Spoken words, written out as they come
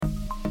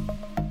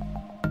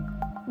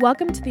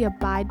Welcome to the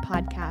Abide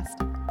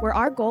podcast, where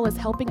our goal is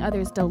helping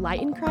others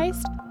delight in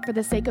Christ for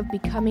the sake of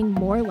becoming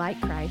more like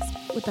Christ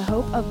with the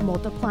hope of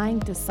multiplying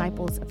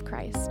disciples of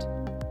Christ.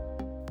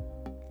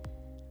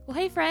 Well,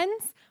 hey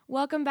friends,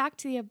 welcome back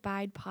to the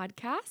Abide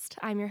podcast.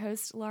 I'm your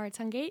host, Laura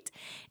Tungate,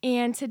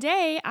 and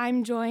today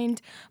I'm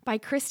joined by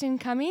Kristen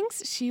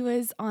Cummings. She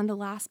was on the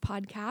last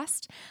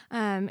podcast,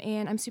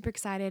 and I'm super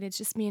excited. It's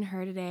just me and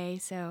her today,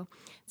 so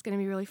it's going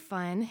to be really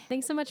fun.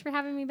 Thanks so much for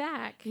having me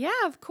back.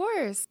 Yeah, of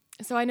course.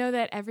 So I know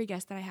that every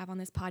guest that I have on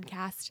this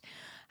podcast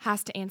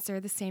has to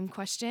answer the same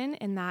question,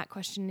 and that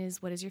question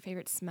is, what is your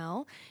favorite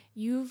smell?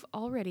 You've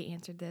already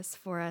answered this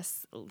for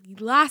us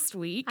last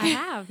week. I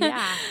have,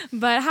 yeah.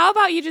 But how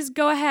about you just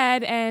go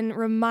ahead and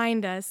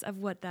remind us of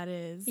what that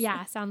is?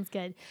 Yeah, sounds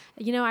good.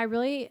 You know, I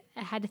really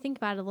had to think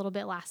about it a little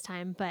bit last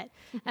time, but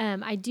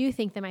I do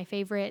think that my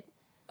favorite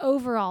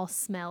overall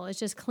smell is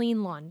just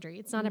clean laundry.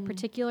 It's not a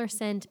particular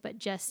scent, but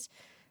just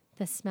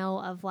the smell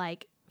of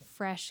like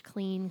fresh,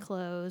 clean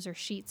clothes or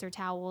sheets or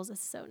towels is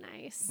so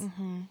nice.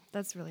 Mm-hmm.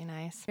 That's really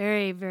nice.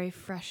 Very, very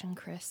fresh and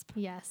crisp.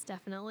 Yes,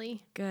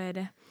 definitely.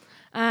 Good.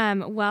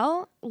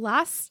 Well,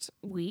 last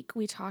week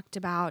we talked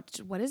about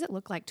what does it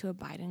look like to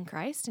abide in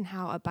Christ and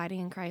how abiding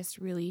in Christ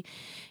really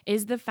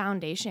is the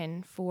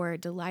foundation for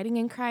delighting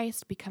in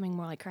Christ, becoming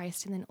more like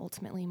Christ, and then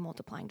ultimately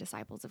multiplying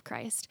disciples of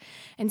Christ.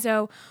 And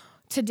so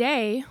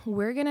today,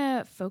 we're going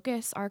to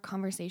focus our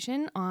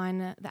conversation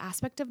on the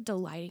aspect of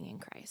delighting in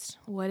Christ.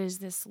 What does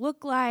this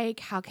look like?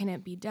 How can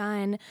it be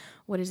done?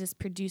 What does this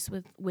produce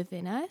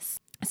within us?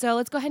 So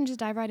let's go ahead and just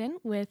dive right in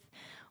with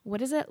what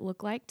does it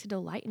look like to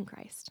delight in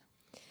Christ?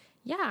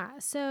 Yeah,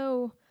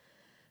 so,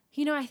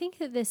 you know, I think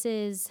that this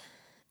is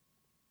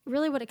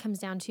really what it comes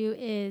down to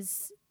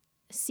is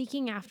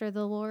seeking after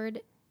the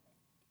Lord,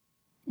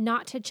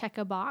 not to check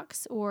a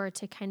box or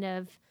to kind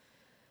of,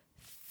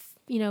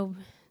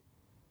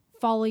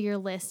 follow your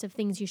list of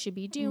things you should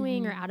be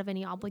doing or out of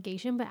any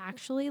obligation, but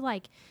actually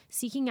like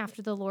seeking after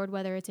the Lord,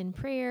 whether it's in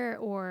prayer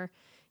or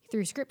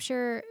through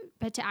scripture,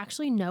 but to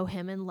actually know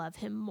him and love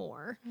him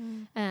more,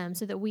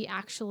 so that we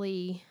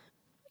actually,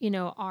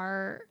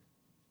 are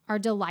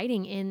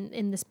delighting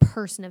in this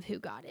person of who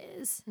God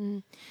is.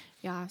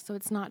 Yeah, so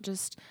it's not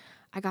just,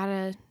 I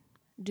gotta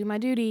do my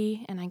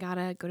duty and I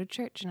gotta go to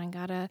church and I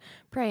gotta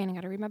pray and I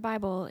gotta read my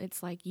Bible.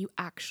 It's like you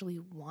actually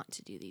want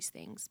to do these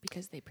things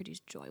because they produce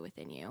joy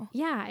within you.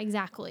 Yeah,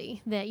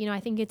 exactly. That, I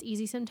think it's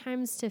easy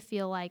sometimes to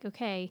feel like,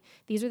 okay,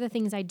 these are the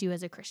things I do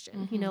as a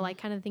Christian, like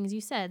kind of the things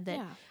you said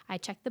that I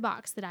checked the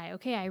box that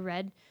I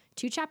read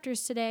 2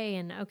 chapters today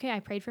and I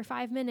prayed for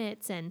 5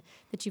 minutes and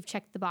that you've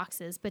checked the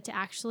boxes, but to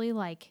actually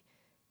like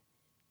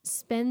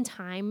spend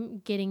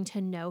time getting to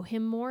know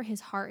him more,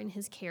 his heart and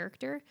his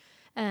character,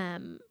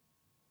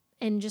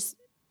 and just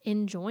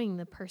enjoying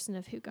the person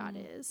of who God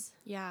is.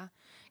 Yeah,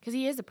 because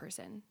he is a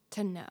person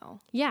to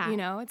know. Yeah.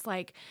 It's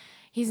like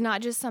he's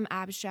not just some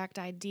abstract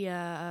idea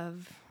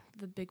of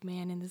the big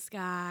man in the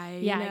sky.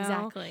 Yeah,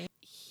 exactly.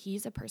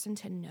 He's a person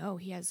to know.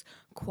 He has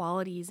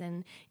qualities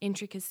and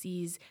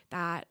intricacies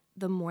that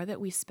the more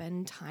that we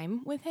spend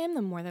time with him,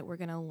 the more that we're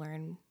going to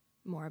learn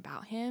more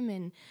about him.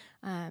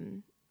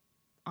 And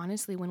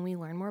honestly, when we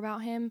learn more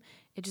about him,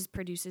 it just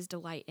produces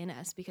delight in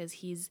us because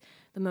he's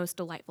the most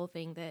delightful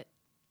thing that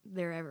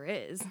there ever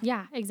is.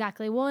 Yeah,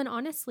 exactly. Well, and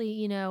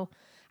honestly,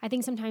 I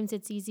think sometimes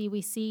it's easy.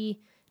 We see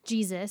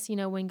Jesus,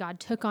 when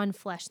God took on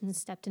flesh and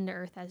stepped into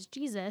earth as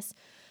Jesus,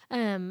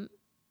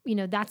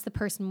 that's the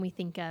person we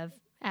think of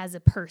as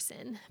a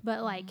person.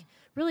 But like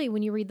really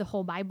when you read the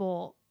whole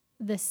Bible,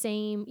 you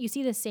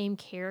see the same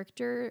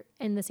character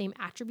and the same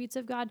attributes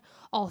of God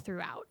all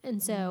throughout.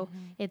 And so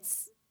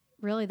it's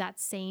really that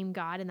same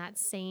God and that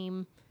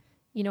same,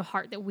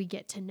 heart that we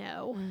get to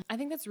know. I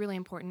think that's really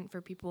important for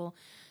people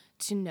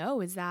to know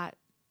is that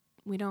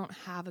we don't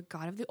have a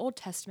God of the Old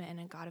Testament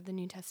and a God of the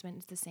New Testament.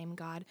 It's the same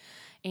God.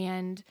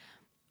 And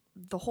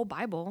the whole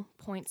Bible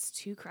points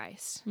to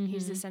Christ.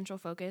 He's the central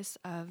focus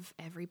of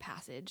every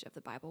passage of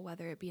the Bible,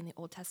 whether it be in the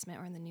Old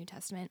Testament or in the New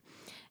Testament.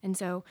 And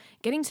so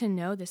getting to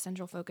know the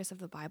central focus of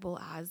the Bible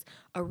as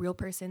a real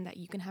person that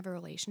you can have a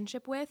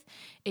relationship with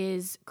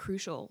is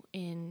crucial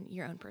in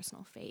your own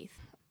personal faith.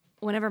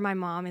 Whenever my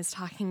mom is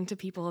talking to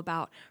people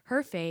about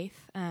her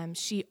faith,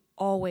 she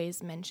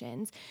always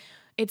mentions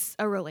it's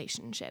a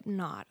relationship,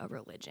 not a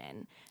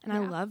religion. And I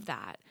love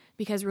that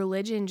because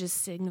religion just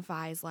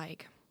signifies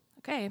like,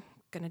 okay,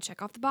 going to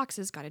check off the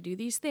boxes, got to do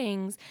these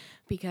things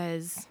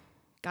because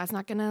God's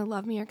not going to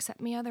love me or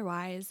accept me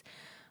otherwise.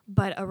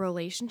 But a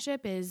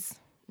relationship is,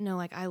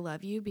 like I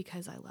love you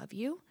because I love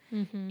you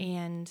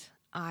and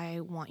I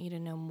want you to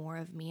know more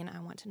of me and I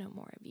want to know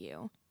more of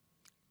you.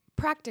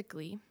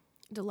 Practically,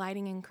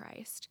 delighting in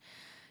Christ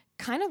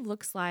kind of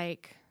looks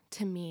like,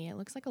 to me, it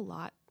looks like a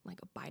lot like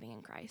abiding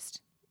in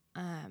Christ.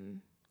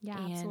 Yeah,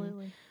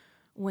 absolutely.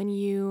 When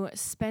you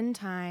spend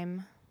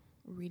time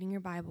reading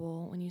your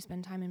Bible, when you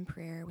spend time in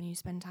prayer, when you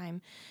spend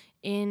time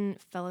in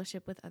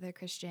fellowship with other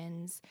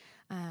Christians,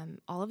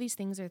 all of these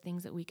things are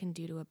things that we can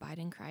do to abide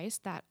in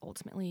Christ that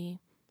ultimately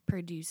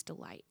produce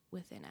delight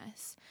within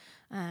us.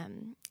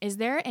 Is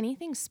there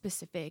anything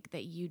specific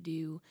that you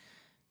do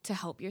to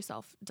help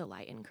yourself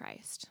delight in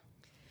Christ?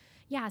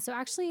 Yeah, so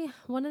actually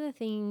one of the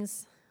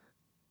things,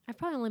 I've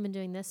probably only been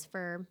doing this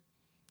for,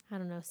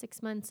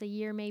 6 months, a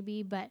year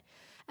maybe, but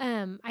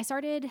I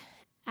started,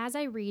 as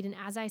I read and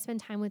as I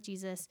spend time with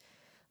Jesus,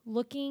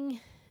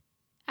 looking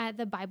at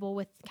the Bible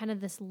with kind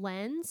of this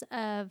lens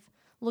of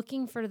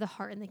looking for the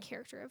heart and the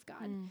character of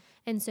God.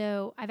 And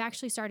so I've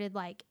actually started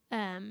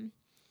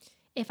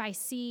if I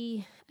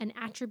see an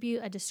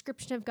attribute, a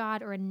description of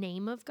God or a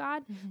name of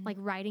God, like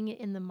writing it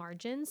in the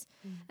margins,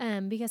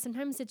 because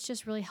sometimes it's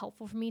just really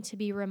helpful for me to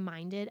be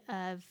reminded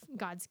of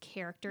God's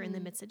character in the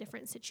midst of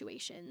different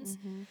situations.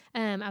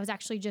 I was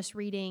actually just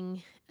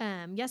reading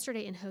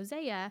yesterday in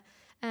Hosea,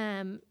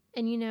 and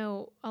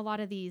a lot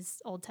of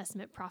these Old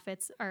Testament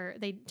prophets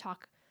they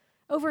talk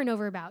over and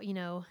over about,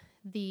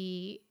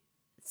 the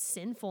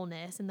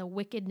sinfulness and the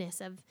wickedness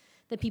of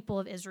the people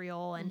of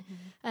Israel,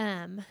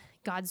 and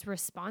God's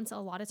response a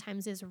lot of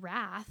times is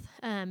wrath.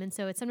 And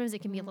so sometimes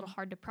it can be a little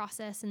hard to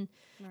process. And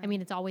I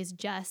mean, it's always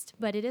just,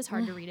 but it is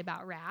hard to read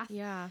about wrath.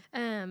 Yeah.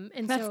 And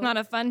that's not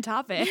a fun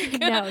topic.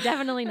 No,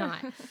 definitely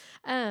not.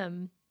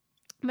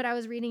 But I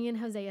was reading in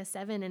Hosea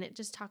 7, and it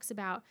just talks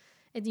about,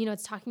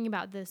 it's talking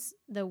about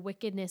the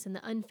wickedness and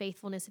the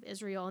unfaithfulness of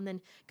Israel. And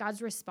then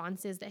God's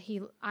response is that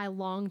I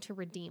long to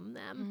redeem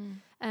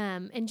them.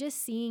 And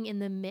just seeing in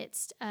the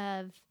midst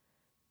of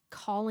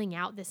calling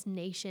out this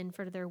nation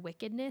for their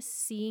wickedness,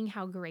 seeing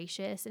how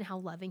gracious and how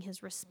loving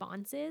his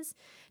response is,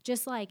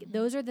 just like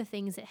those are the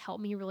things that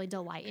help me really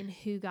delight in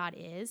who God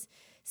is,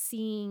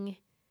 seeing,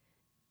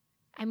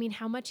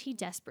 how much he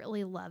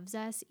desperately loves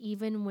us,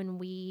 even when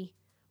we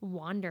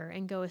wander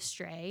and go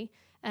astray.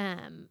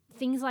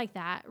 Things like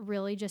that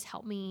really just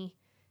help me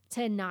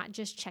to not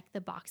just check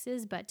the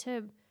boxes, but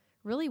to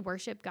really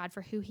worship God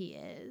for who he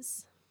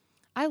is.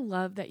 I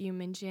love that you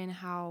mention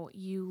how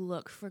you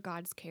look for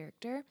God's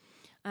character,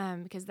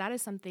 because that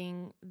is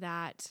something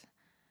that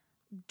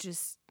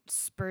just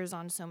spurs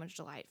on so much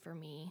delight for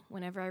me.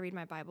 Whenever I read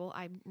my Bible,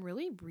 I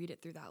really read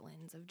it through that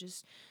lens of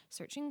just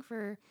searching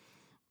for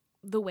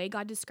the way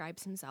God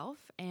describes himself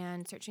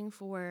and searching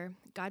for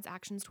God's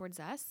actions towards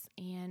us,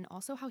 and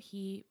also how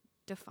he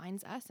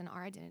defines us and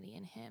our identity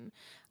in him.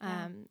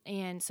 Yeah.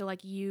 And so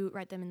you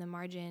write them in the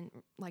margin,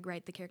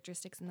 write the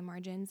characteristics in the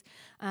margins.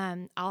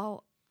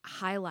 I'll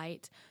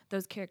highlight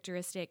those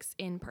characteristics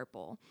in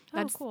purple.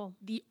 That's cool.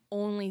 The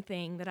only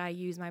thing that I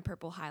use my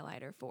purple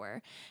highlighter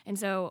for. And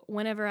so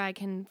whenever I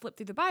can flip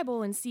through the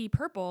Bible and see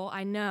purple,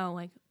 I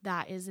know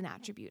that is an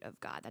attribute of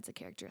God. That's a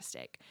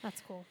characteristic.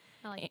 That's cool.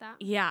 I like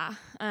that. Yeah.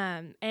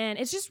 And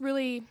it's just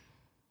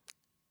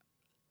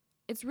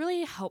it's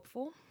really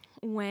helpful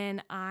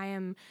when I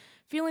am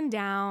feeling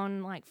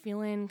down,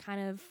 feeling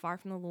kind of far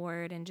from the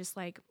Lord and just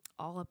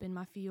all up in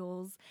my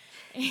feels.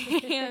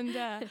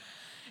 And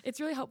it's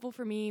really helpful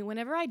for me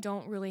whenever I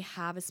don't really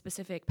have a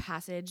specific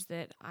passage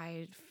that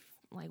I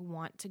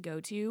want to go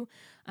to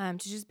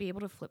just be able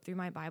to flip through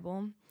my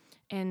Bible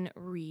and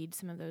read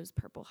some of those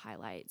purple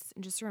highlights,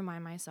 and just to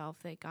remind myself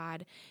that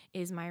God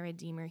is my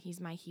Redeemer. He's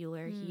my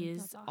healer. He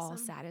is awesome. all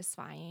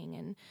satisfying.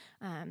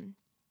 And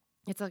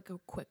it's a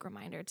quick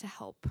reminder to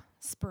help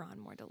spur on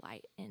more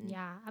delight in.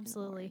 Yeah,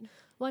 absolutely.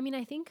 Well,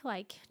 I think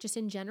just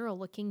in general,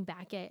 looking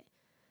back at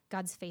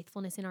God's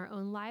faithfulness in our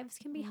own lives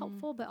can be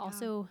helpful, but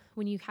also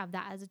when you have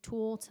that as a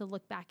tool to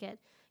look back at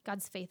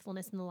God's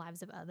faithfulness in the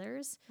lives of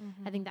others,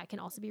 I think that can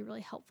also be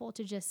really helpful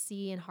to just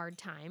see in hard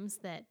times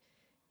that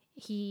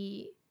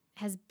he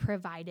has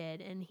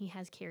provided and he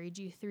has carried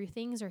you through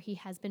things, or he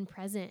has been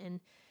present and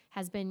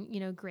has been,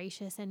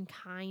 gracious and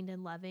kind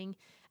and loving,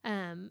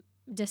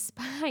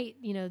 despite,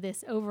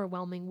 this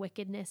overwhelming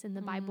wickedness in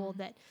the Bible,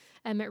 that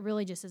it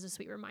really just is a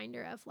sweet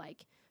reminder of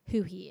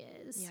who he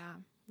is. Yeah.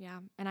 Yeah.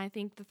 And I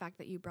think the fact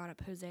that you brought up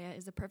Hosea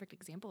is a perfect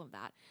example of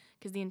that,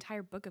 because the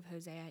entire book of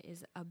Hosea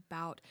is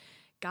about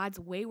God's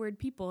wayward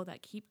people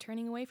that keep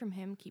turning away from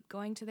him, keep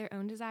going to their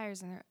own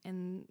desires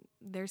and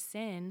their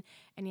sin,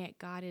 and yet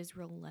God is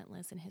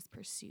relentless in his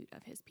pursuit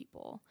of his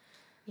people.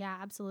 Yeah,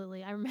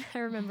 absolutely. I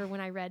remember when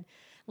I read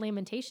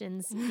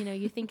Lamentations,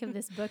 you think of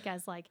this book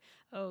as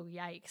oh,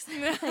 yikes.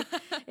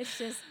 It's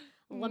just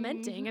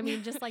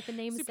lamenting. Just like the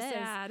name Super says.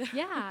 sad.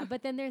 Yeah,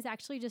 but then there's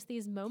actually just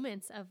these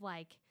moments of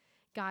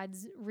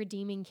God's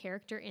redeeming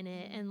character in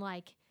it, and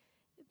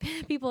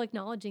people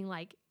acknowledging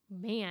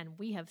man,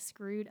 we have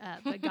screwed up,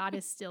 but God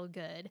is still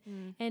good.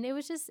 And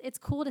it's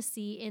cool to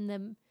see in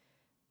the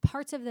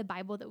parts of the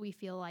Bible that we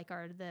feel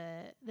are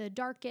the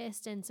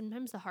darkest and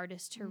sometimes the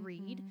hardest to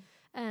read.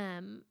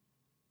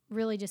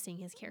 Really just seeing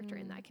his character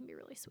in that can be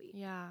really sweet.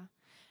 Yeah.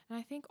 And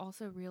I think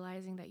also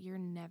realizing that you're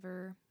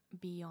never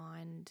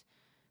beyond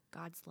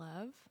God's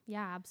love.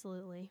 Yeah,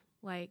 absolutely.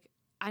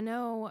 I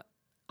know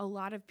a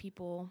lot of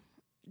people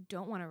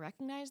don't want to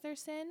recognize their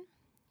sin,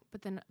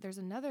 but then there's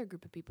another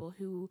group of people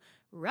who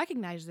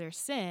recognize their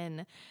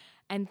sin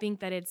and think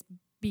that it's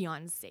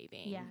beyond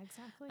saving. Yeah,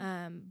 exactly.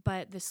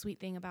 But the sweet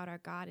thing about our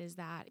God is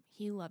that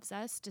he loves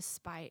us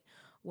despite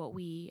what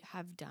we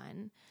have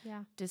done.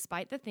 Yeah.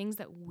 Despite the things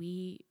that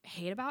we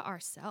hate about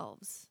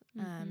ourselves,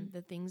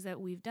 the things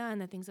that we've done,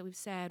 the things that we've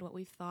said, what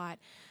we've thought,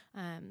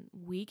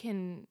 we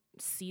can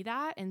see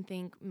that and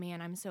think,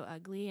 man, I'm so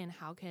ugly, and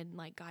how could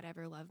like God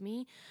ever love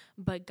me?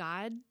 But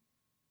God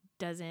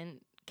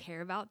doesn't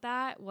care about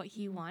that. What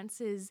he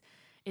wants is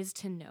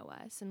to know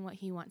us, and what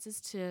he wants is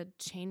to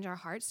change our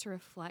hearts to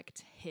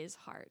reflect his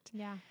heart.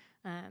 Yeah.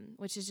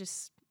 Which is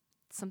just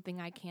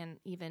something I can't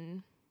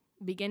even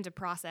begin to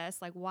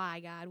process. Like,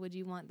 why, God, would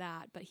you want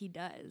that? But he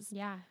does.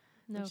 Yeah.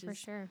 No, Which for is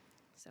sure.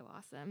 So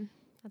awesome.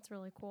 That's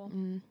really cool.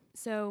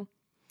 So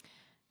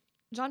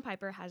John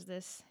Piper has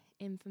this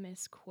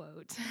infamous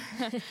quote.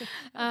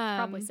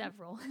 Probably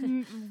several.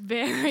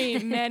 Very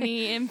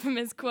many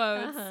infamous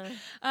quotes.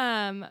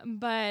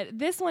 But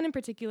this one in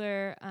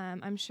particular,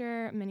 I'm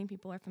sure many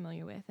people are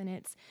familiar with, and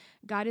it's,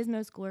 God is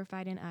most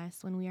glorified in us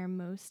when we are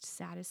most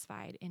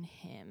satisfied in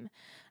him.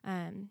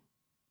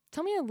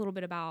 Tell me a little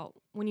bit about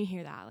when you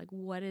hear that, like,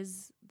 what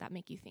does that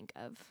make you think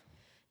of?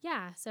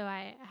 Yeah. So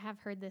I have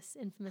heard this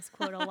infamous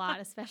quote a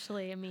lot,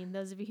 especially, I mean,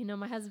 those of you who know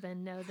my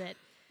husband know that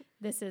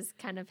this is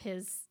kind of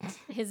his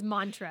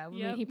mantra. I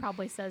mean, he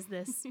probably says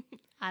this,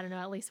 I don't know,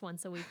 at least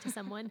once a week to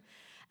someone.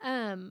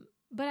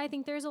 But I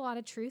think there's a lot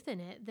of truth in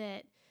it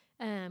that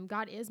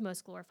God is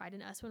most glorified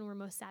in us when we're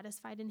most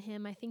satisfied in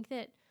him. I think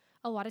that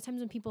a lot of times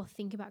when people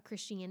think about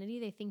Christianity,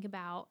 they think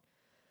about,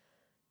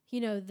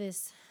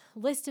 this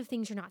list of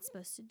things you're not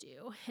supposed to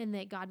do, and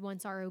that God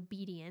wants our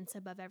obedience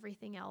above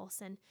everything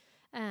else. And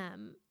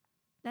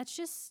that's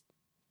just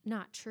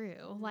not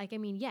true. Like, I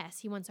mean, yes,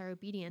 he wants our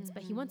obedience,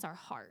 but he wants our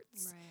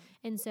hearts. Right.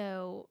 And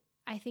so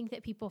I think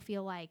that people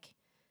feel like,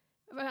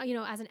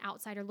 as an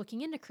outsider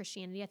looking into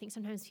Christianity, I think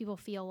sometimes people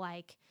feel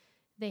like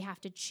they have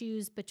to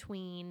choose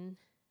between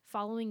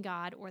following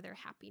God or their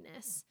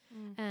happiness.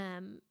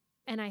 And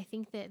I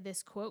think that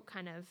this quote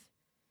kind of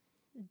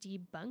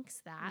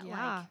debunks that.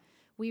 Yeah. Like,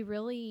 we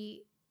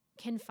really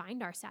can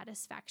find our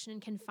satisfaction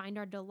and can find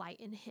our delight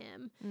in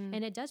him.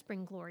 And it does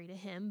bring glory to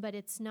him, but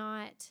it's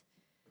not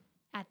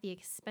at the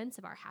expense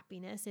of our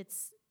happiness.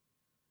 It's,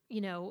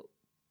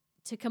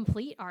 to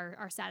complete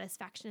our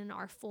satisfaction and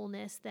our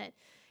fullness, that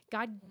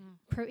God,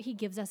 he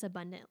gives us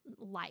abundant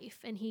life,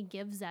 and he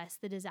gives us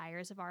the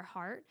desires of our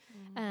heart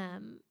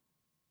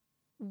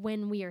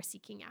when we are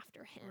seeking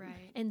after him.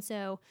 Right. And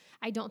so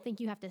I don't think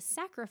you have to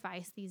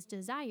sacrifice these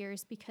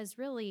desires, because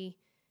really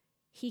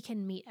he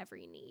can meet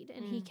every need,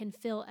 and he can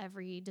fill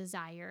every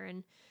desire,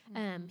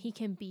 and he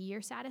can be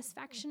your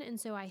satisfaction. And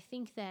so I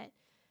think that,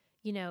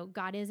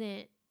 God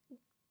isn't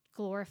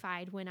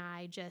glorified when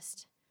I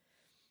just,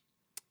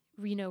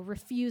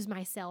 refuse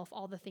myself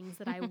all the things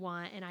that I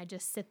want, and I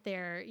just sit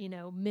there,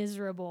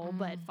 miserable,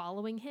 but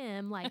following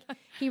him. Like,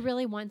 he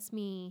really wants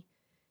me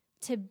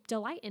to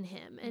delight in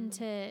him and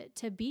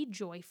to be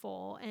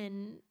joyful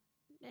and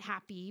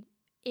happy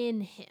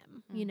in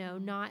him,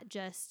 not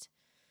just,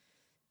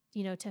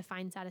 to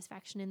find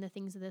satisfaction in the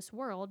things of this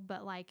world,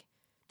 but like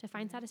to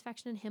find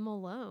satisfaction in him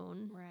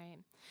alone. Right.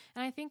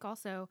 And I think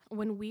also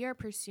when we are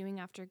pursuing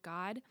after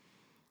God,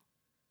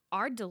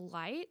 our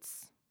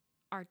delights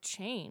are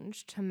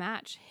changed to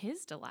match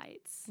his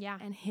delights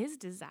and his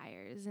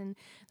desires. And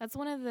that's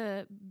one of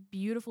the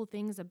beautiful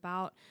things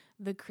about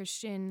the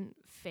Christian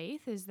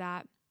faith, is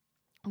that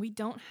we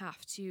don't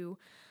have to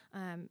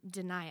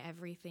deny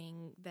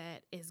everything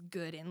that is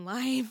good in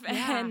life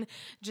and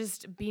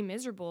just be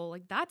miserable.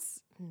 Like,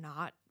 that's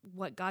not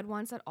what God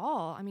wants at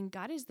all. I mean,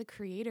 God is the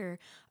creator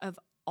of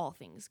all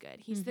things good.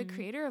 He's the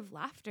creator of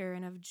laughter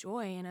and of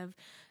joy and of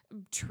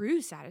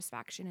true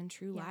satisfaction and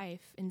true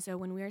life. And so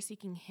when we are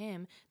seeking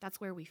him, that's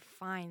where we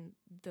find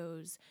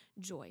those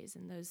joys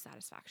and those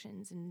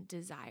satisfactions and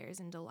desires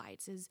and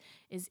delights is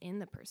in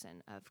the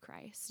person of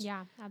Christ.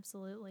 Yeah,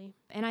 absolutely.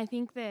 And I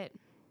think that,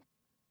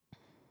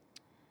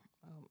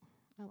 oh,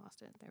 I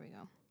lost it. There we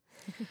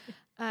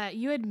go.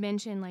 You had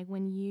mentioned, like,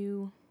 when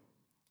you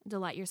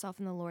delight yourself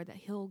in the Lord, that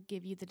he'll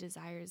give you the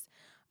desires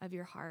of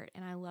your heart.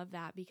 And I love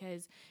that,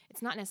 because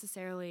it's not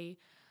necessarily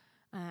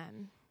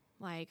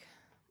like,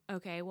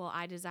 okay, well,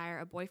 I desire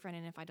a boyfriend,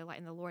 and if I delight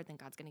in the Lord, then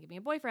God's going to give me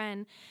a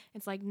boyfriend.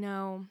 It's like,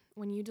 no,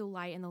 when you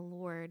delight in the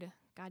Lord,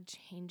 God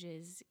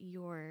changes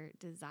your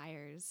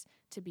desires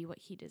to be what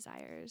he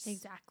desires.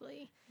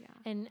 Exactly. Yeah.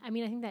 And I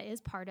mean, I think that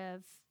is part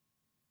of,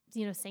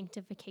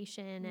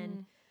 sanctification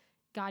and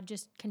God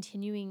just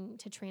continuing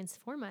to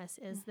transform us,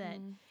 is that,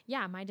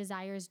 my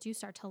desires do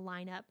start to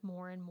line up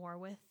more and more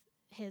with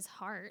his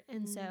heart.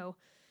 And so,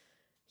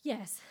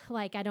 yes,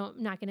 like, I'm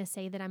not going to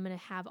say that I'm going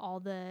to have all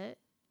the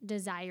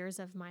desires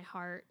of my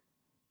heart,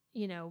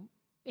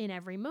 in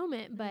every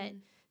moment, but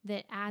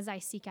that as I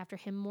seek after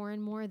him more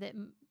and more, that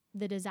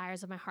the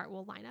desires of my heart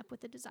will line up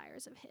with the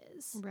desires of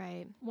his.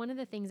 Right. One of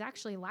the things,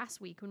 actually, last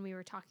week when we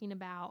were talking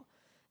about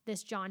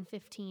this John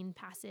 15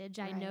 passage,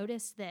 I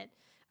noticed that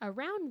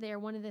around there,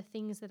 one of the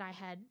things that I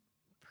had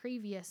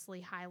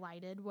previously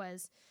highlighted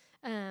was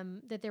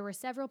that there were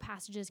several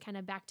passages kind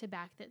of back to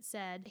back that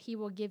said, he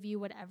will give you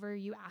whatever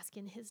you ask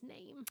in his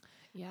name.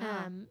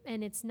 Yeah.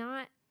 And it's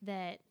not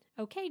that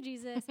okay,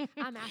 Jesus,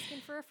 I'm asking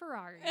for a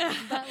Ferrari.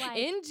 But like,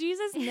 in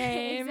Jesus'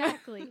 name.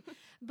 exactly.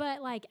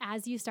 But like,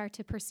 as you start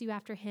to pursue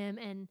after him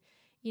and,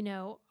 you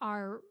know,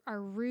 are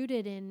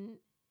rooted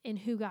in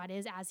who God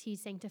is as he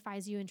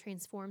sanctifies you and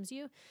transforms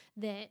you,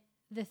 that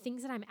the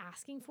things that I'm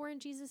asking for in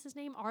Jesus'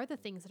 name are the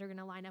things that are going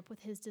to line up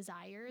with his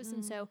desires.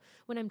 And so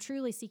when I'm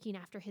truly seeking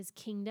after his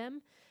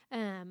kingdom,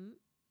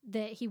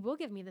 that he will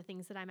give me the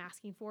things that I'm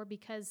asking for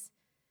because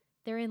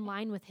they're in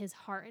line with his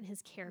heart and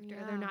his character.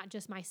 Yeah. They're not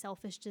just my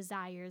selfish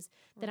desires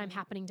that I'm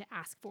happening to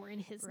ask for in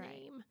his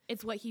name.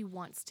 It's what he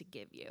wants to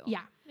give you.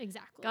 Yeah,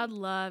 exactly. God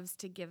loves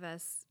to give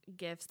us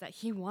gifts that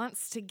he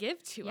wants to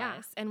give to Yeah.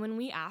 us. And when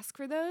we ask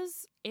for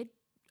those, it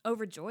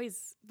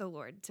overjoys the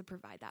Lord to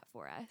provide that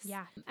for us.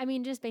 Yeah. I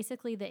mean, just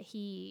basically that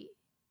he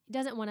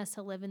doesn't want us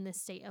to live in this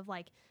state of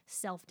like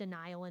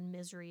self-denial and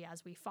misery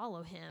as we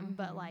follow him,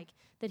 but like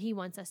that he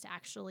wants us to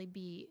actually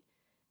be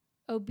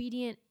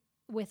obedient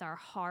with our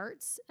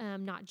hearts,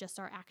 not just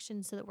our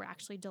actions, so that we're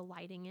actually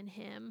delighting in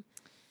him.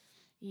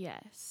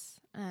 Yes.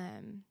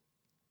 And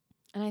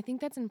I think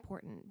that's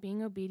important,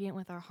 being obedient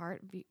with our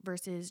heart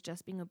versus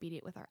just being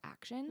obedient with our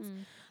actions.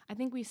 I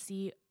think we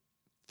see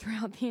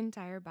throughout the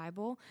entire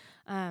Bible,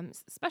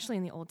 especially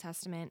in the Old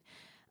Testament,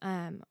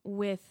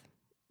 with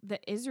the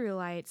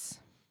Israelites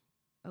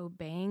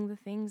obeying the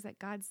things that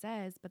God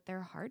says, but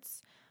their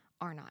hearts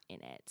are not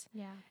in it.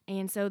 Yeah.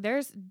 And so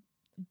there's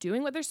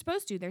doing what they're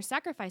supposed to. They're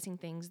sacrificing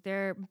things.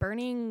 They're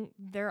burning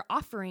their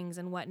offerings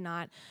and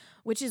whatnot,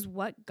 which is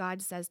what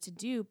God says to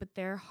do, but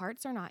their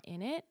hearts are not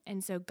in it.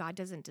 And so God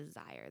doesn't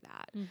desire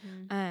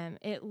that.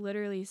 It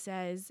literally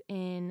says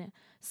in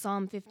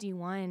Psalm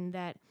 51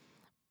 that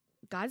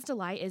God's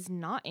delight is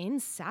not in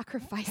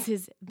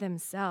sacrifices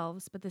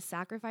themselves, but the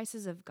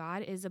sacrifices of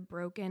God is a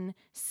broken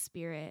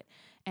spirit,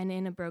 and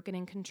in a broken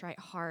and contrite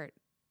heart,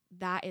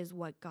 that is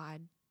what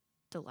God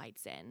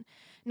delights in.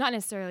 Not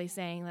necessarily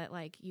saying that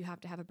like you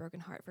have to have a broken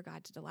heart for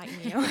God to delight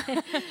in you.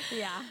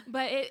 Yeah.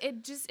 But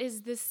it just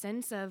is this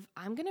sense of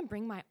I'm going to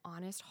bring my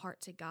honest heart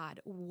to God,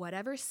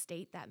 whatever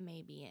state that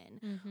may be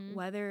in,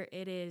 whether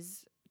it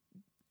is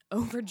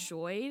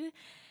overjoyed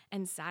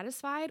and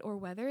satisfied or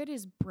whether it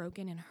is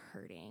broken and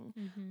hurting.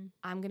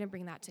 I'm going to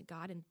bring that to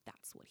God, and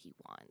that's what he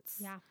wants.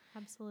 Yeah,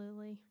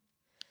 absolutely.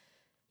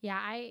 Yeah,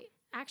 I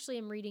actually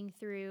am reading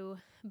through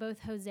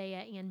both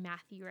Hosea and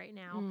Matthew right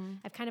now.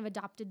 I've kind of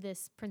adopted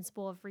this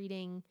principle of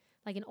reading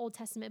like an Old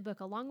Testament book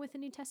along with a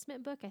New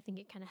Testament book. I think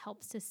it kind of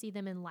helps to see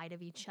them in light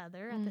of each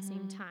other at the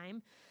same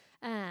time.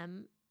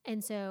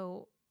 And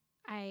so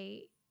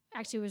I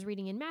actually was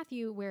reading in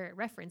Matthew where it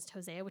referenced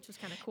Hosea, which was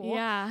kind of cool.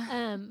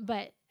 Yeah.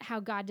 But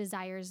how God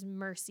desires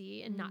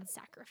mercy and not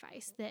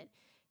sacrifice, that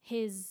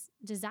his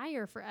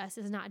desire for us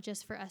is not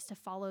just for us to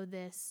follow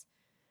this,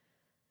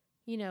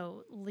 you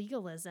know,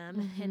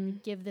 legalism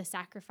and give the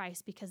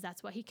sacrifice because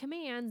that's what he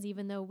commands,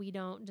 even though we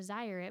don't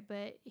desire it,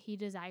 but he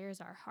desires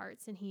our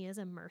hearts, and he is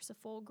a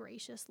merciful,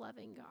 gracious,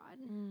 loving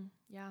God.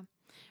 Yeah.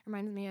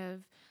 Reminds me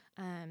of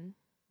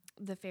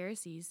the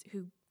Pharisees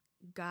who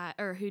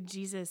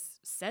Jesus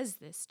says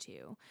this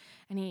to.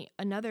 And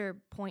another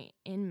point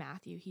in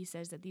Matthew, he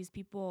says that these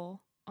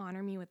people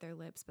honor me with their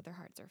lips, but their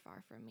hearts are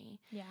far from me.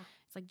 Yeah.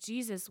 It's like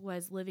Jesus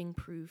was living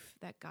proof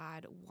that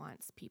God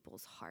wants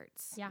people's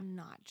hearts,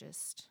 not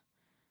just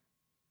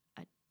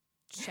a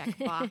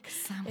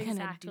checkbox. I'm going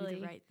to do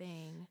the right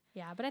thing.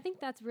 Yeah. But I think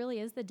that's really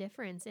is the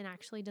difference in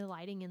actually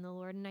delighting in the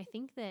Lord. And I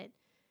think that,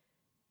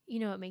 you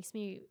know, it makes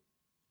me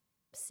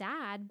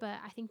sad, but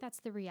I think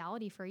that's the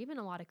reality for even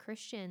a lot of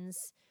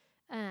Christians,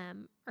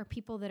 or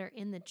people that are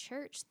in the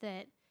church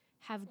that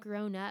have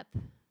grown up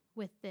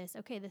with this.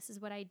 Okay, this is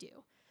what I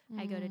do.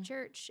 I go to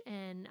church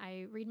and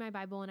I read my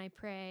Bible and I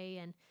pray,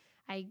 and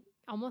I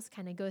almost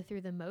kind of go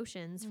through the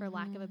motions, for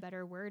lack of a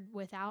better word,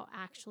 without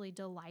actually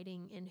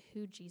delighting in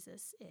who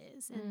Jesus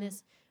is and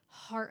this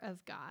heart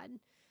of God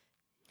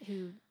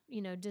who,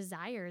 you know,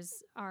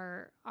 desires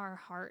our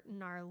heart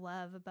and our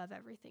love above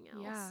everything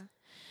else. Yeah.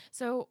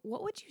 So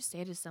what would you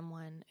say to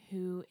someone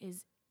who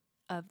is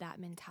of that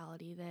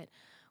mentality that,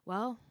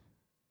 well,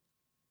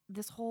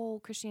 this whole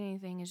Christianity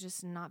thing is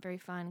just not very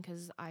fun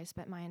because I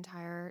spent my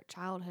entire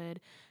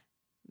childhood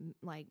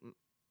like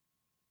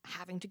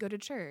having to go to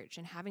church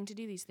and having to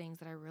do these things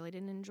that I really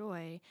didn't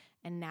enjoy,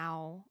 and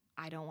now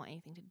I don't want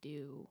anything to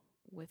do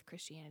with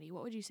Christianity.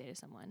 What would you say to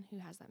someone who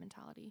has that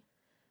mentality?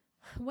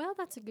 Well,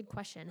 that's a good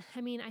question.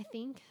 I mean, I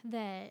think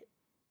that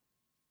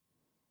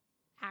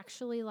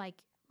actually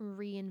like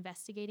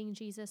reinvestigating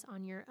Jesus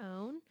on your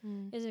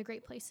own is a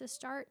great place to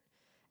start.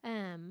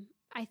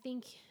 I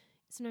think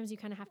sometimes you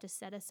kind of have to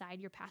set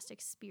aside your past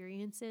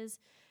experiences,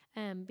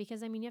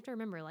 because I mean, you have to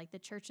remember, like, the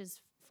church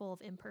is full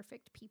of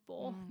imperfect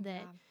people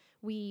that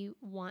we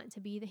want to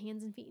be the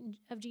hands and feet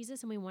of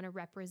Jesus, and we want to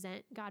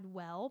represent God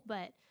well,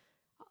 but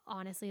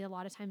honestly, a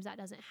lot of times that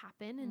doesn't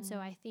happen. And so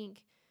I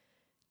think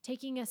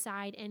taking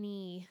aside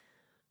any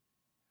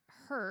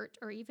hurt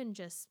or even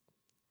just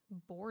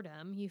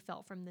boredom you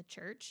felt from the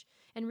church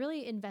and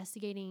really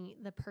investigating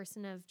the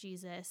person of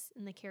Jesus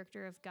and the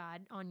character of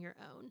God on your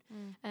own.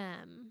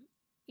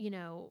 You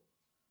know,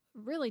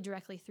 really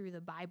directly through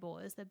the Bible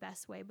is the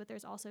best way, but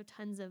there's also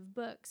tons of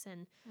books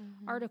and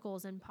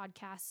articles and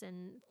podcasts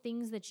and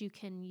things that you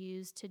can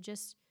use to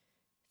just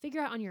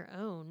figure out on your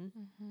own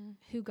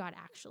who God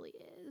actually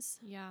is.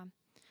 Yeah.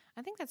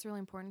 I think that's really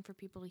important for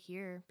people to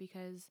hear,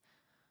 because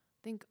I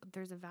think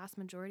there's a vast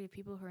majority of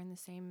people who are in the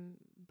same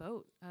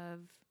boat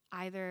of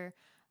either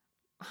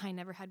I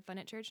never had fun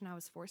at church and I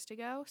was forced to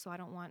go, so I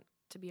don't want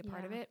to be a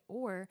part of it,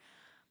 or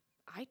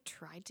I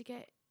tried to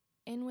get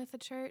in with the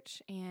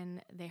church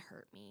and they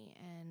hurt me,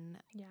 and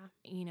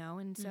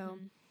and so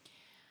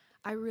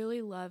I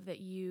really love that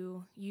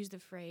you use the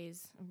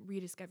phrase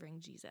rediscovering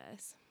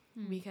Jesus,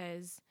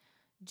 because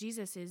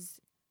Jesus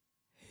is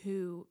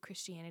who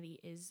Christianity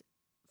is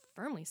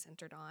firmly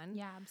centered on.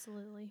 Yeah,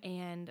 absolutely.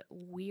 And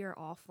we are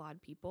all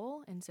flawed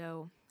people, and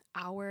so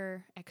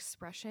our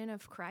expression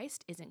of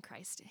Christ isn't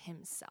Christ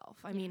himself.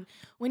 I mean,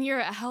 when you're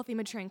a healthy,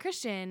 maturing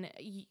Christian,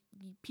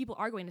 people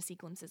are going to see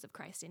glimpses of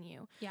Christ in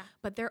you. Yeah.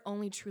 But they're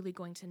only truly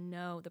going to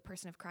know the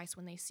person of Christ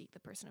when they seek the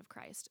person of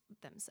Christ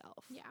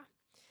themselves. Yeah.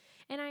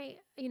 And I,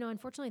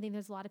 unfortunately think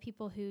there's a lot of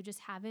people who just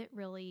haven't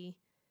really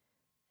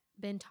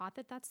been taught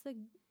that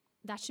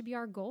that should be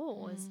our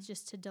goal, is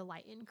just to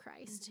delight in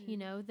Christ.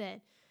 That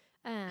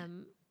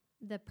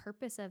the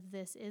purpose of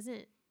this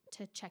isn't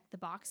to check the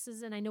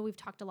boxes. And I know we've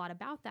talked a lot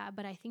about that,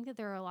 but I think that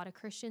there are a lot of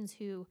Christians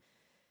who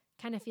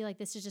kind of feel like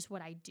this is just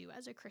what I do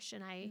as a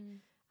Christian.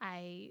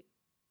 I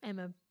am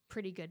a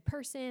pretty good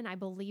person. I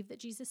believe that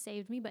Jesus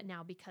saved me, but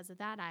now because of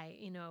that,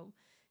 I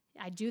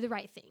do the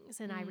right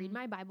things, and I read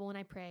my Bible and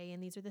I pray,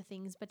 and these are the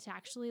things, but to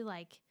actually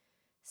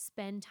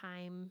spend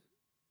time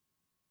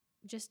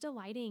just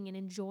delighting and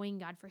enjoying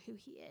God for who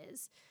he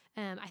is.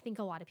 I think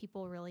a lot of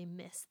people really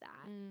miss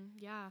that.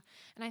 Yeah.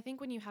 And I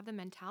think when you have the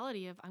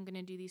mentality of I'm going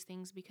to do these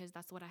things because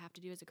that's what I have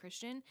to do as a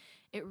Christian,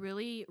 it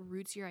really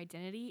roots your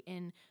identity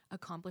in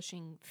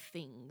accomplishing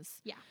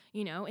things. Yeah.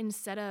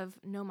 Instead of,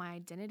 no, my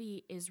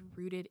identity is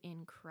rooted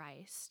in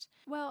Christ.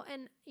 Well,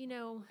 and,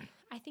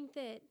 I think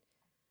that,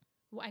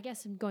 I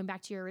guess going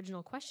back to your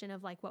original question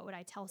of what would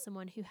I tell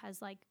someone who has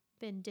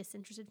been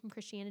disinterested from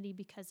Christianity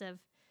because of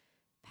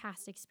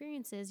past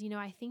experiences,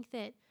 I think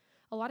that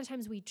a lot of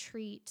times we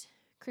treat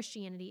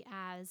Christianity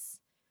as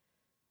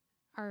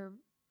our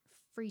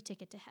free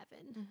ticket to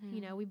heaven.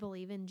 We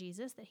believe in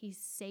Jesus, that he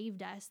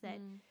saved us, that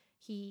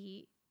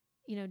he,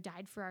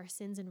 died for our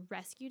sins and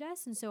rescued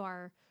us. And so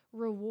our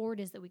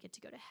reward is that we get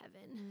to go to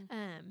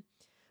heaven.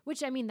 Which,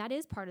 that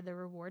is part of the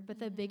reward, but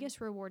the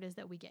biggest reward is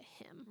that we get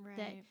him,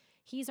 that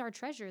he's our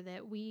treasure,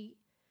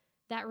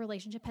 that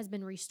relationship has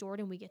been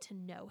restored and we get to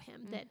know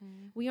him, that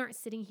we aren't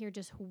sitting here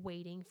just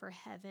waiting for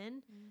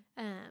heaven,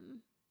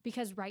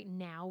 because right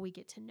now we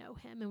get to know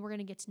him, and we're going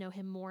to get to know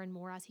him more and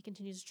more as he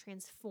continues to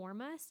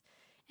transform us.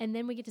 And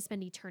then we get to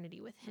spend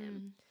eternity with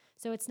him.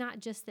 So it's not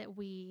just that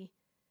we,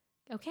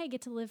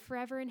 get to live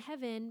forever in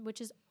heaven, which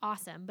is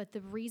awesome. But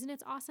the reason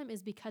it's awesome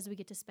is because we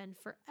get to spend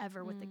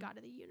forever with the God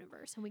of the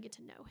universe, and we get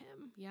to know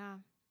him. Yeah.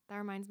 That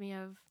reminds me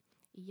of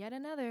yet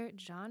another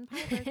John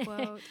Piper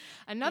quote.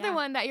 Another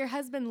one that your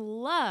husband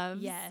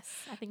loves. Yes,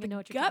 I think I know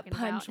what you're talking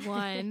about. Gut punch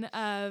one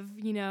of,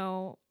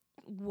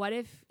 what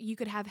if you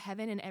could have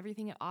heaven and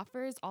everything it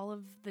offers, all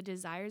of the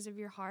desires of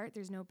your heart,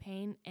 there's no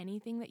pain,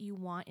 anything that you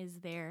want is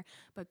there,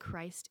 but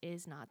Christ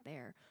is not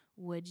there.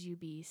 Would you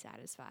be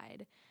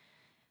satisfied?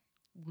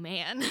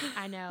 Man.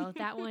 I know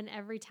that one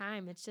every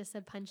time. It's just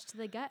a punch to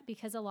the gut,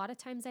 because a lot of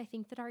times I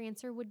think that our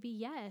answer would be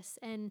yes.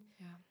 And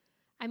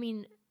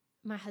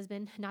my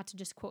husband, not to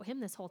just quote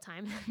him this whole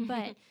time,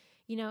 but,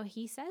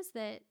 he says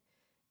that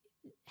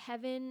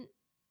heaven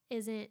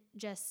isn't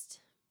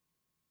just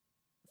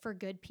for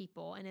good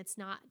people, and it's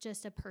not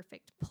just a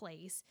perfect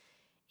place.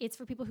 It's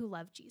for people who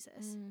love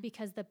Jesus,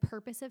 because the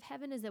purpose of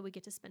heaven is that we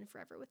get to spend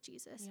forever with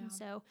Jesus. Yeah. And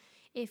so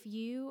if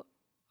you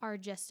are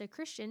just a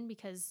Christian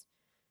because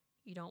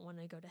you don't want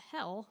to go to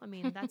hell,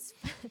 that's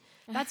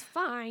that's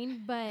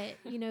fine. But,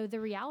 the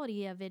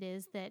reality of it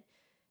is that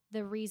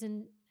the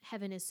reason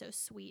heaven is so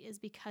sweet is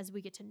because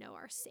we get to know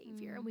our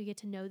Savior, and we get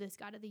to know this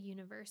God of the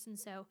universe. And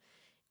so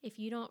if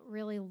you don't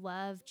really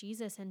love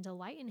Jesus and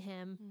delight in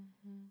him,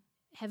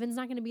 heaven's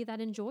not going to be that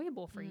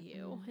enjoyable for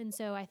you. And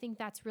so I think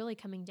that's really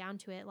coming down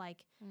to it.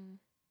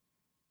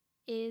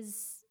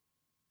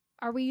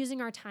 Are we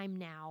using our time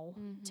now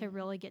to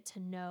really get to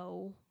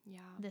know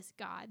this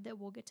God that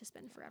we'll get to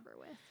spend forever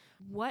with?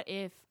 What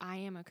if I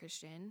am a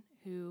Christian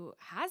who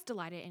has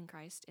delighted in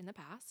Christ in the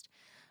past,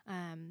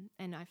 and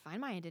I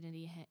find my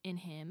identity in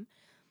him,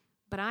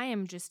 but I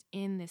am just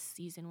in this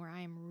season where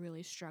I am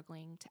really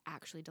struggling to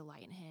actually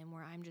delight in him,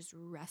 where I'm just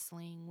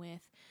wrestling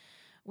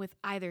with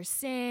either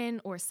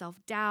sin or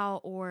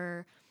self-doubt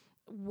or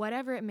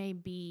whatever it may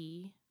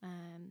be.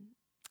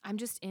 I'm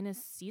just in a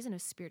season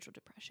of spiritual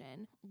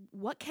depression.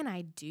 What can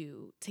I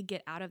do to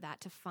get out of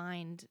that, to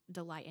find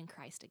delight in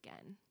Christ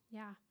again?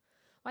 Yeah.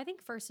 Well, I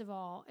think first of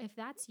all, if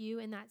that's you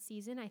in that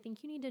season, I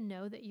think you need to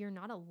know that you're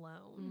not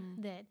alone,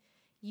 that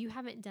you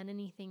haven't done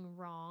anything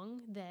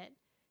wrong, that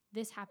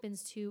this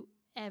happens to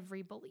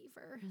every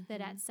believer,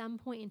 that at some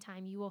point in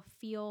time you will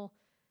feel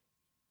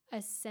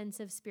a sense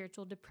of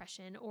spiritual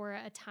depression or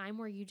a time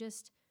where you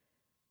just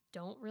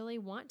don't really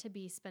want to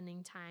be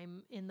spending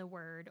time in the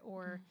word,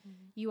 or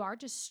you are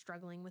just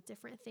struggling with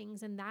different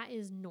things, and that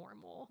is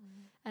normal.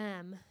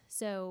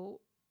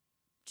 So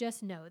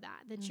just know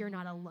that you're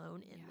not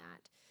alone in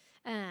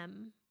that.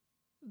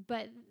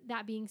 But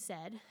that being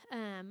said,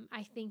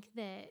 I think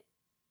that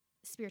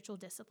spiritual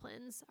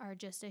disciplines are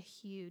just a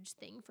huge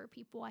thing for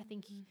people. I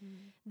think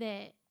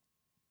that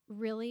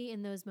really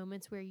in those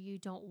moments where you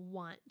don't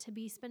want to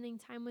be spending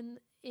time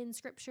in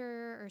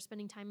scripture or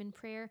spending time in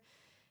prayer,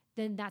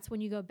 then that's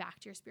when you go back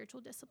to your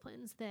spiritual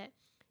disciplines, that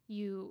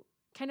you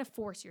kind of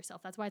force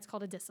yourself. That's why it's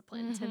called a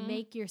discipline, to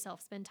make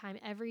yourself spend time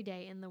every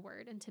day in the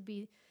word, and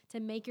to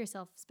make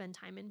yourself spend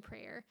time in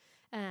prayer,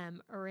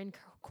 or in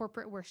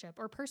corporate worship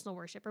or personal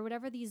worship or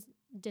whatever these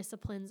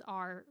disciplines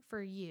are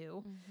for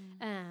you,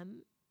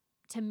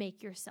 to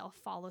make yourself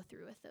follow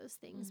through with those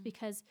things.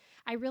 Because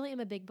I really am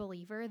a big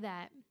believer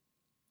that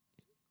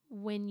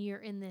when you're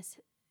in this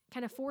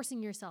kind of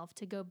forcing yourself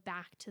to go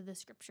back to the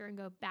scripture and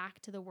go back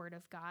to the word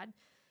of God,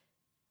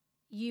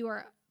 you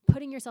are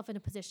putting yourself in a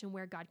position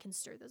where God can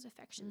stir those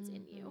affections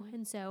in you.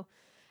 And so,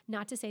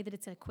 not to say that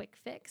it's a quick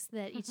fix,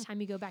 that each time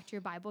you go back to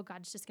your Bible,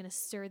 God's just going to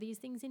stir these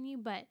things in you.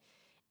 But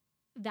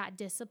that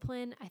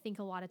discipline, I think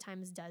a lot of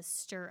times does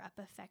stir up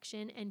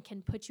affection and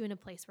can put you in a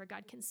place where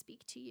God can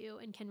speak to you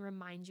and can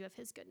remind you of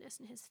his goodness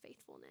and his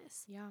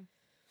faithfulness. Yeah.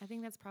 I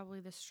think that's probably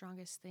the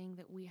strongest thing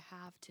that we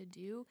have to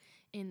do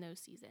in those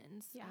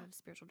seasons of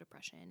spiritual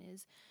depression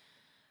is,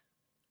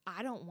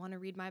 I don't want to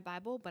read my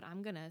Bible, but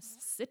I'm going to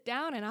sit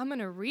down and I'm going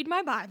to read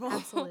my Bible.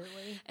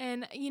 Absolutely.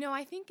 And,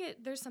 I think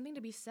there's something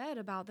to be said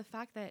about the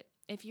fact that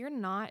if you're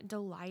not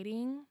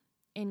delighting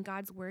in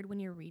God's word when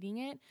you're reading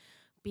it,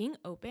 being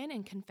open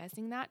and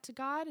confessing that to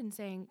God and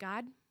saying,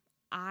 God,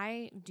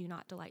 I do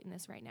not delight in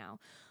this right now,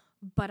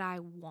 but I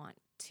want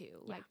to.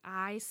 Yeah. Like,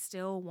 I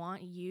still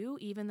want you,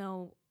 even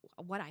though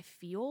what I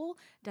feel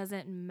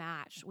doesn't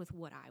match with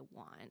what I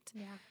want.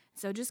 Yeah.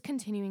 So just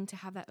continuing to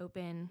have that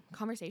open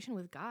conversation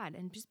with God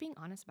and just being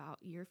honest about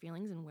your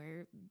feelings and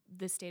where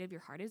the state of your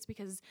heart is,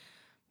 because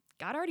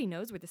God already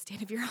knows where the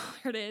state of your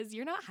heart is.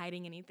 You're not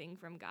hiding anything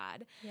from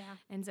God. Yeah.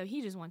 And so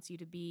he just wants you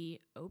to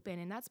be open,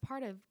 and that's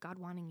part of God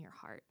wanting your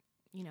heart,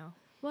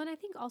 Well, and I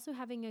think also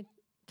having a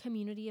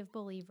community of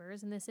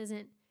believers, and this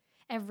isn't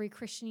every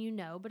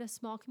Christian but a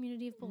small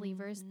community of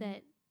believers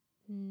that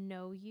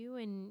know you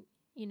and,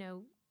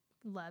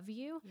 love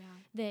you,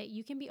 that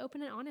you can be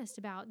open and honest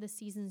about the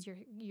seasons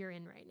you're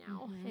in right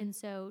now. And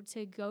so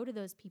to go to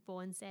those people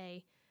and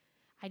say,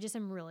 I just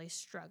am really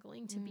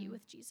struggling to be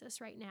with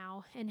Jesus right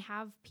now, and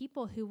have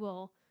people who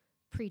will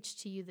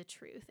preach to you the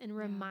truth and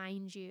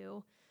remind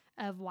you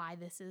of why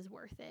this is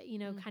worth it.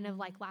 Kind of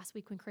like last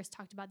week when Chris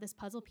talked about this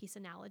puzzle piece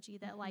analogy,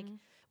 that like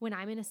when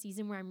I'm in a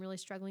season where I'm really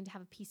struggling to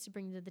have a piece to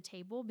bring to the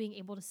table, being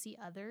able to see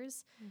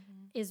others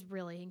is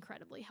really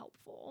incredibly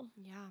helpful.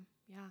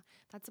 Yeah.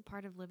 That's a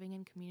part of living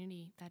in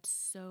community that's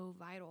so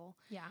vital.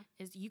 Yeah.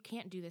 Is you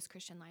can't do this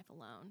Christian life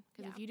alone.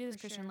 Because if you do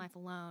this Christian life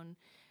alone,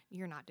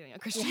 you're not doing a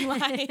Christian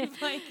life.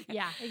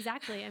 Yeah,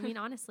 exactly. I mean,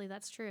 honestly,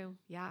 that's true.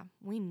 Yeah.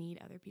 We need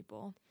other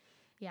people.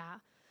 Yeah.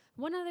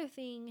 One other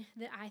thing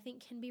that I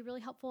think can be really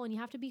helpful, and you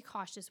have to be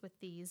cautious with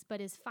these, but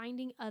is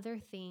finding other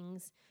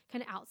things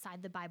kind of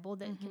outside the Bible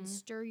that can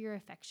stir your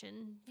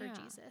affection for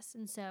Jesus.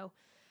 And so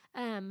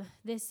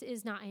this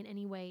is not in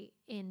any way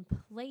in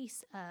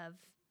place of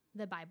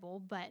the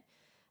Bible, but,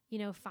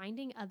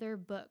 finding other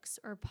books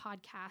or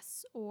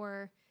podcasts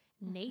or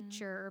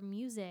nature or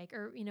music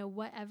or,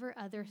 whatever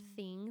other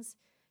things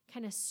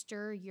kind of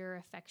stir your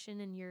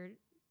affection and your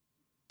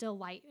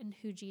delight in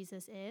who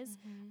Jesus is,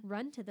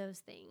 run to those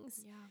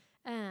things.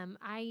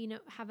 I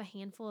have a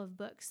handful of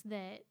books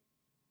that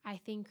I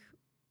think,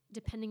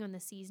 depending on the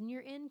season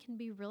you're in, can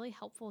be really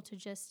helpful to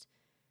just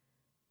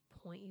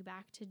point you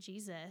back to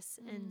Jesus.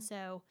 And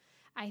so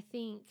I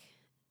think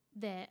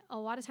that a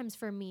lot of times,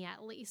 for me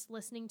at least,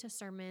 listening to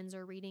sermons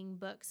or reading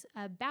books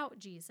about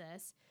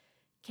Jesus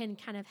can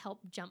kind of help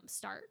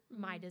jumpstart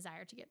my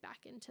desire to get back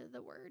into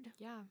the word.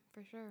 Yeah,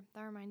 for sure.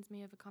 That reminds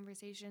me of a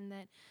conversation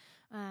that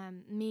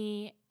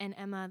me and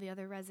Emma, the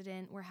other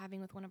resident, were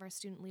having with one of our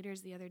student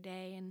leaders the other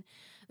day. And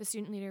the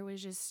student leader was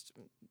just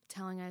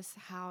telling us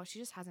how she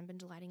just hasn't been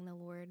delighting the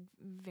Lord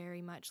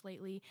very much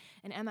lately.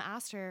 And Emma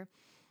asked her,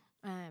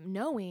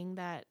 knowing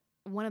that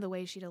one of the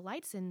ways she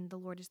delights in the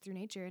Lord is through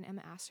nature. And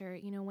Emma asked her,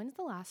 when's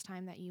the last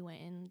time that you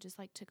went and just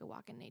took a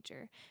walk in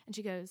nature? And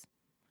she goes,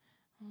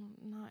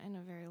 not in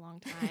a very long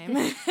time.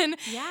 and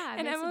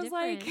Emma was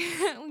like,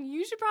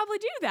 you should probably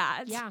do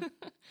that. Yeah.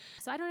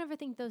 So I don't ever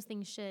think those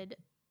things should,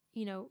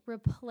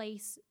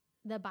 replace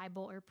the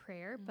Bible or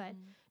prayer, but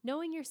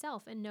knowing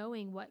yourself and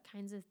knowing what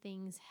kinds of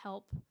things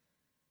help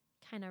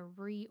kind of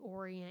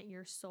reorient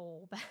your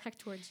soul back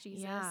towards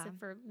Jesus,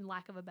 for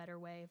lack of a better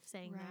way of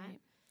saying that.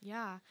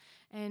 Yeah.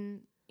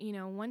 And,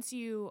 once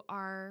you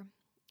are,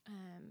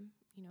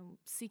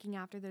 seeking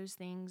after those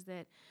things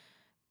that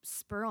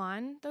spur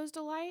on those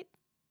delight,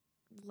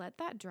 let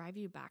that drive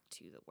you back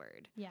to the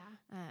word. Yeah.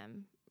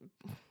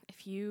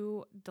 if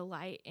you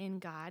delight in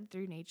God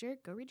through nature,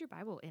 go read your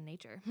Bible in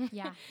nature.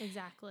 Yeah,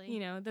 exactly. You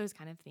know, those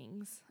kind of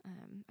things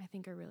I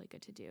think are really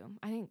good to do.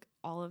 I think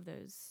all of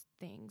those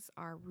things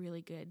are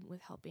really good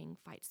with helping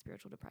fight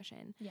spiritual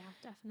depression. Yeah,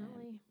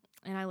 definitely.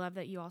 And I love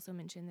that you also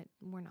mentioned that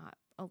we're not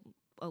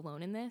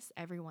alone in this.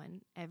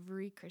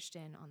 Every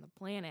Christian on the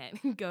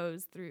planet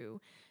goes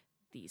through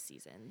these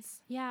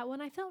seasons. Yeah,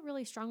 when I felt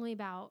really strongly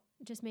about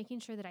just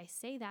making sure that I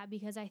say that,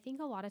 because I think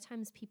a lot of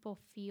times people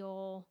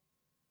feel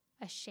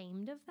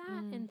ashamed of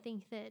that and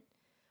think that,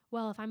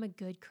 well, if I'm a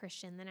good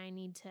Christian, then I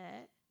need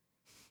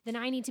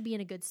to be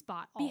in a good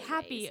spot always. Be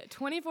happy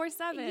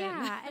 24/7.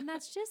 Yeah, and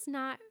that's just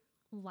not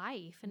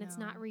life, and it's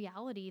No. not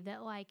reality.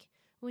 That like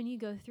when you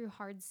go through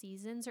hard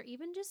seasons or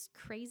even just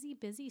crazy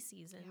busy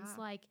seasons,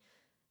 like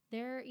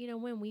there, you know,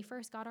 when we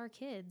first got our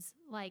kids,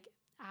 like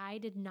I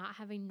did not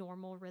have a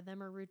normal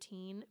rhythm or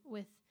routine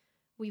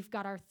we've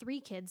got our 3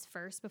 kids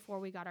first before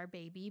we got our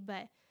baby,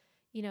 but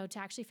you know, to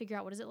actually figure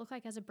out what does it look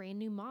like as a brand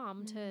new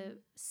mom to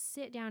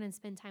sit down and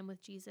spend time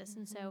with Jesus.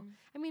 And so,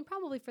 I mean,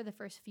 probably for the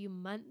first few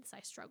months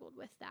I struggled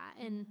with that,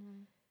 and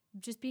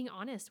just being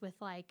honest with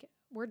like,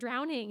 we're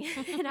drowning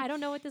and I don't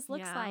know what this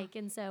looks like.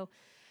 And so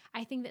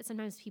I think that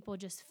sometimes people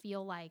just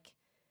feel like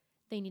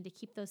they need to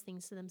keep those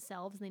things to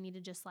themselves and they need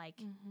to just like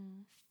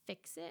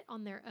fix it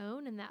on their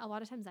own. And that a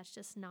lot of times that's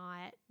just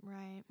not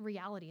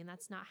reality, and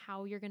that's not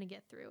how you're going to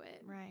get through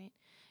it. Right.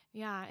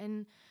 Yeah.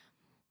 And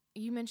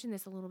you mentioned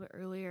this a little bit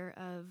earlier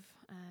of,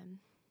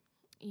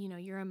 you know,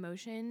 your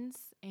emotions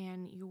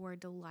and your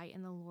delight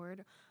in the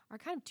Lord are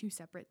kind of 2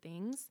 separate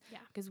things. Yeah.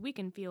 Because we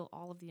can feel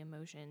all of the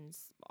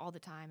emotions all the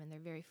time and they're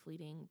very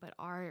fleeting, but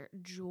our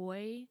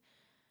joy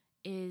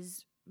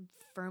is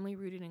firmly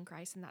rooted in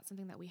Christ, and that's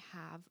something that we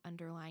have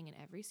underlying in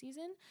every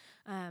season.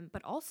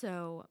 But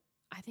also,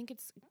 I think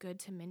it's good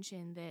to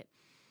mention that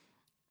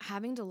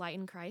having delight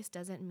in Christ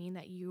doesn't mean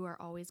that you are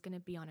always going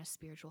to be on a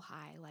spiritual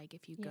high. Like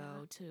if you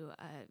go to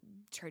a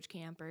church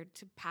camp or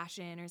to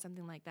Passion or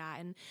something like that,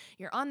 and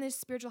you're on this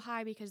spiritual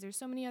high because there's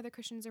so many other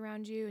Christians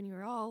around you and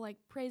you're all like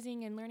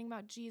praising and learning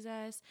about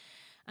Jesus.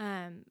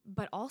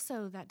 But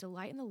also that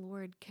delight in the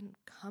Lord can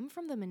come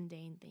from the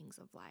mundane things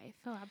of life.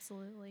 Oh,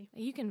 absolutely.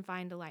 You can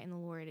find delight in the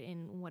Lord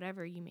in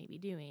whatever you may be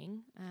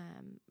doing.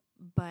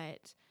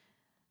 But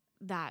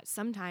that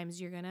sometimes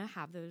you're going to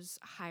have those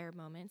higher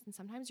moments and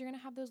sometimes you're going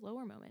to have those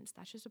lower moments.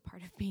 That's just a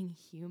part of being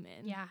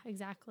human. Yeah,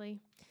 exactly.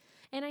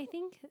 And I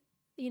think,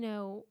 you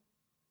know,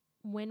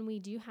 when we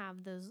do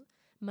have those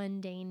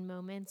mundane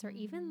moments or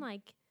even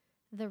like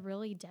the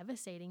really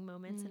devastating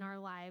moments in our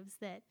lives,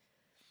 that,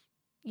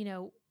 you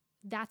know,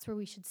 that's where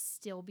we should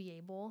still be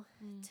able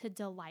to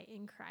delight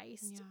in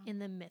Christ in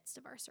the midst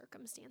of our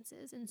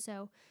circumstances. And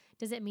so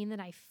does it mean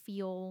that I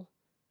feel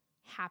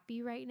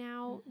happy right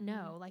now?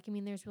 No. Like, I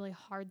mean, there's really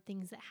hard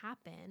things that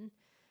happen,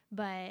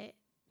 but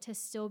to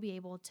still be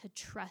able to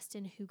trust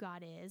in who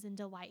God is and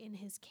delight in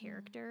his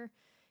character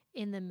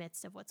in the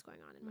midst of what's going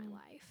on in my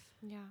life.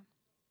 Yeah.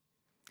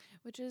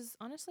 Which is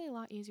honestly a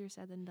lot easier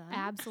said than done.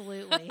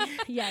 Absolutely.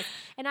 Yes.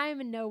 And I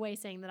am in no way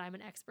saying that I'm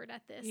an expert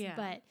at this,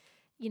 but,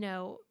 you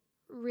know,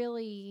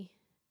 really,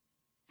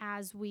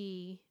 as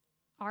we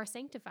are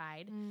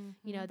sanctified,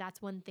 you know,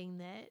 that's one thing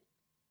that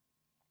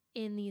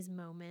in these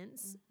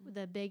moments,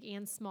 the big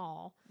and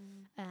small,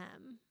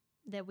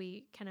 that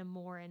we kind of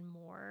more and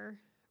more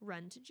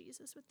run to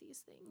Jesus with these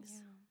things.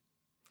 Yeah.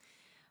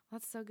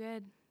 That's so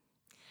good.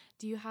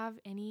 Do you have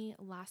any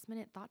last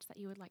minute thoughts that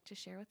you would like to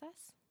share with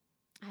us?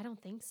 I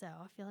don't think so.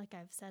 I feel like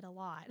I've said a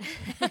lot.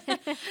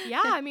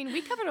 Yeah, I mean,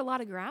 we covered a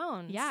lot of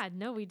ground. Yeah,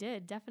 no, we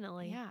did.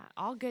 Definitely. Yeah,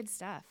 all good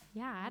stuff.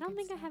 Yeah, I don't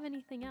think I have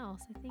anything else.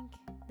 I think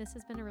this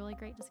has been a really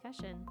great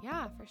discussion.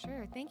 Yeah, for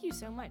sure. Thank you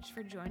so much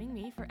for joining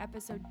me for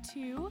episode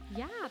 2.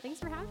 Yeah, thanks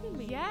for having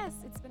me. Yes,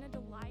 it's been a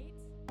delight.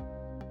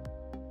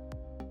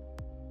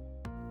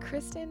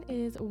 Kristen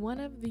is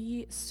one of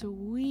the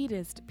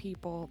sweetest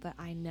people that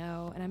I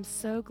know, and I'm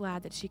so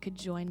glad that she could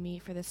join me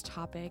for this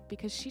topic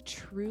because she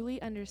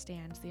truly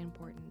understands the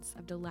importance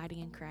of delighting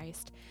in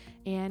Christ,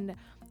 and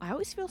I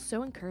always feel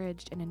so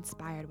encouraged and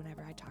inspired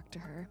whenever I talk to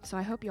her, so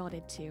I hope y'all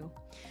did too.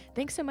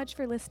 Thanks so much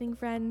for listening,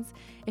 friends.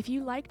 If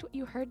you liked what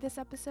you heard this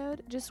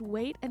episode, just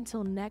wait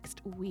until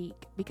next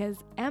week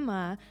because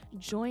Emma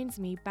joins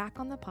me back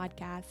on the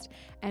podcast,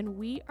 and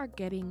we are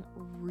getting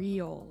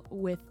real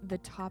with the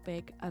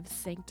topic of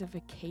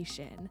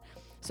sanctification.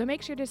 So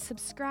make sure to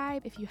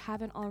subscribe if you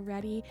haven't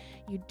already.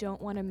 You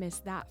don't want to miss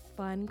that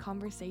fun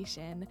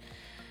conversation.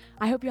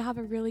 I hope you'll have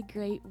a really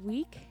great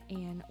week,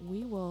 and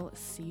we will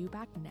see you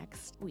back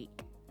next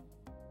week.